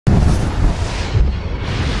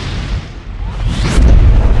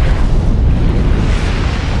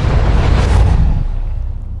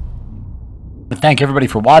Thank everybody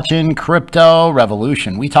for watching Crypto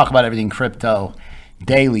Revolution. We talk about everything crypto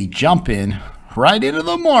daily, jumping right into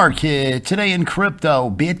the market. Today in crypto,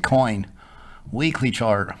 Bitcoin, weekly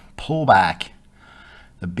chart, pullback.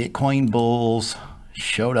 The Bitcoin bulls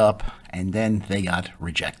showed up and then they got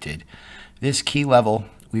rejected. This key level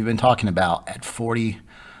we've been talking about at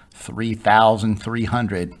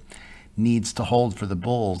 43,300 needs to hold for the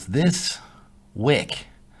bulls. This wick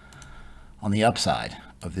on the upside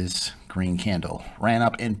of this green candle ran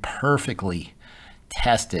up and perfectly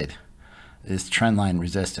tested this trend line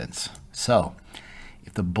resistance. So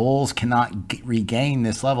if the bulls cannot regain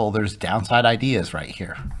this level, there's downside ideas right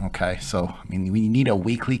here. Okay, so I mean, we need a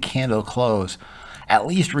weekly candle close, at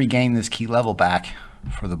least regain this key level back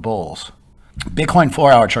for the bulls. Bitcoin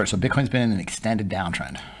 4-hour chart. So Bitcoin's been in an extended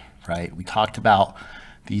downtrend, right? We talked about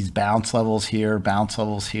these bounce levels here, bounce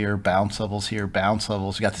levels here, bounce levels here, bounce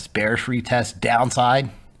levels. We got this bearish retest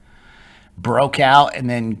downside, broke out, and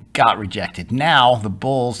then got rejected. Now the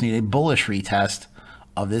bulls need a bullish retest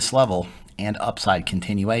of this level and upside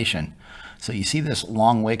continuation. So you see this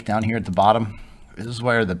long wick down here at the bottom? This is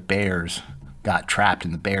where the bears got trapped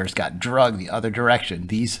and the bears got drugged the other direction.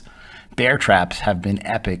 These bear traps have been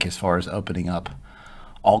epic as far as opening up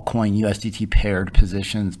altcoin USDT paired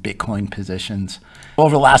positions, Bitcoin positions.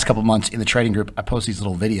 Over the last couple months in the trading group, I post these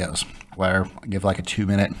little videos where I give like a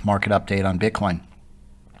 2-minute market update on Bitcoin.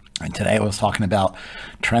 And today I was talking about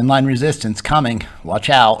trendline resistance coming.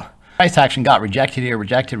 Watch out. Price action got rejected here,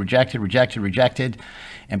 rejected,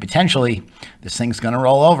 and potentially this thing's going to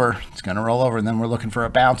roll over. It's going to roll over, and then we're looking for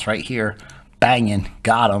a bounce right here. Banging,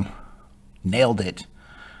 got him, nailed it.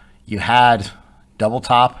 You had double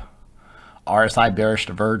top, RSI bearish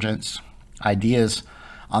divergence, ideas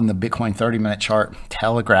on the Bitcoin 30-minute chart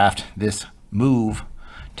telegraphed this move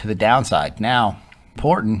to the downside. Now,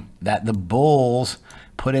 important that the bulls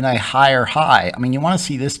put in a higher high. I mean, you want to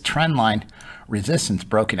see this trend line resistance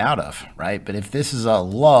broken out of, right? But if this is a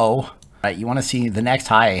low, right, you want to see the next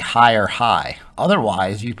high a higher high.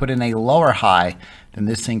 Otherwise, you put in a lower high, then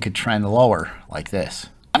this thing could trend lower like this.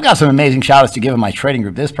 I've got some amazing shout outs to give in my trading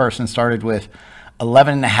group. This person started with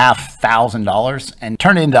 $11,500 and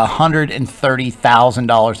turned into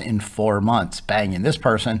 $130,000 in 4 months. Banging. This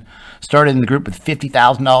person started in the group with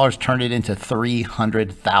 $50,000, turned it into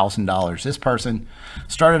 $300,000. This person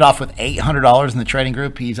started off with $800 in the trading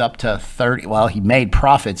group. He's up to he made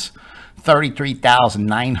profits,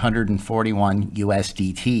 33,941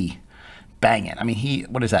 USDT. Banging. I mean,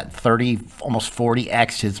 what is that? Almost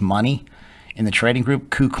 40x his money in the trading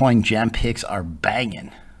group. Kucoin gem picks are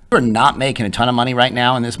banging. You're not making a ton of money right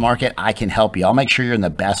now in this market, I can help you. I'll make sure you're in the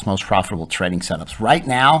best, most profitable trading setups. Right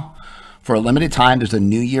now, for a limited time, there's a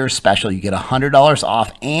New Year's special. You get $100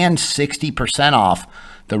 off and 60% off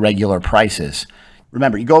the regular prices.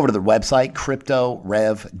 Remember, you go over to the website,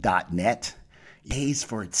 cryptorev.net. It pays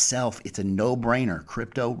for itself. It's a no-brainer,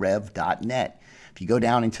 cryptorev.net. If you go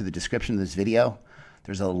down into the description of this video,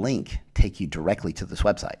 there's a link take you directly to this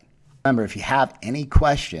website. Remember, if you have any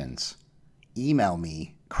questions, email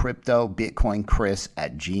me,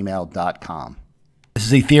 cryptobitcoinchris@gmail.com. This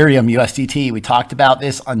is Ethereum USDT. We talked about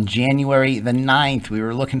this on January the 9th. We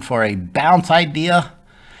were looking for a bounce idea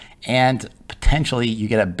and potentially you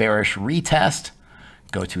get a bearish retest.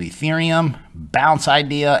 Go to Ethereum, bounce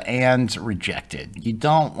idea, and rejected. You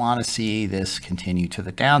don't want to see this continue to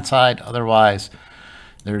the downside. Otherwise,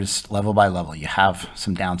 there's level by level. You have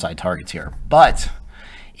some downside targets here. But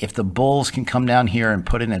if the bulls can come down here and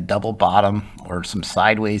put in a double bottom or some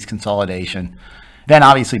sideways consolidation, then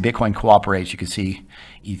obviously Bitcoin cooperates. You can see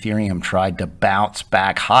Ethereum tried to bounce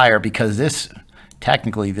back higher because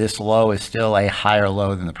technically this low is still a higher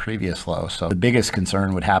low than the previous low. So the biggest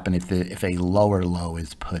concern would happen if a lower low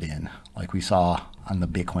is put in, like we saw on the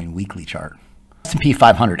Bitcoin weekly chart. S&P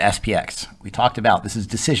 500, SPX. We talked about this is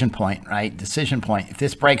decision point, right? Decision point. If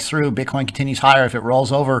this breaks through, Bitcoin continues higher. If it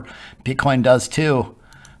rolls over, Bitcoin does too.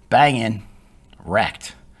 Banging,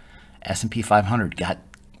 wrecked. S&P 500 got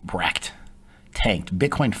wrecked, tanked.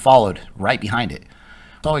 Bitcoin followed right behind it.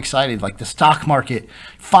 So excited, like the stock market,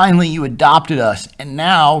 finally you adopted us, and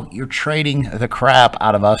now you're trading the crap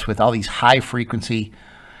out of us with all these high frequency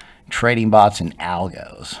trading bots and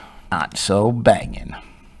algos. Not so banging.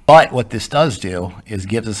 But what this does do is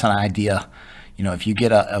gives us an idea, you know, if you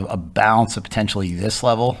get a bounce of potentially this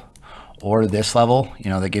level or this level, you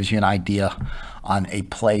know, that gives you an idea on a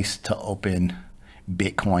place to open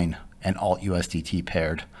Bitcoin and alt USDT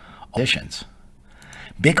paired positions.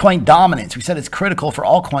 Bitcoin dominance. We said it's critical for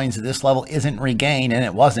altcoins that this level isn't regained, and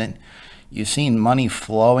it wasn't. You've seen money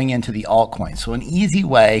flowing into the altcoins. So an easy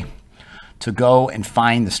way to go and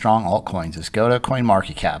find the strong altcoins is go to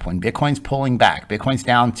CoinMarketCap. When Bitcoin's pulling back, Bitcoin's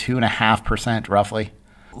down 2.5% roughly.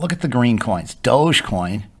 Look at the green coins.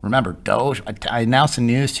 Dogecoin, remember Doge, I announced the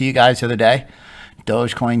news to you guys the other day.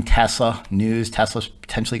 Dogecoin, Tesla news, Tesla's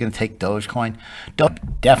potentially going to take Dogecoin.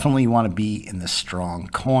 Definitely want to be in the strong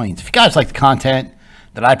coins. If you guys like the content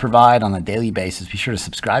that I provide on a daily basis, be sure to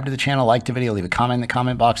subscribe to the channel, like the video, leave a comment in the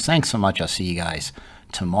comment box. Thanks so much. I'll see you guys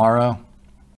tomorrow.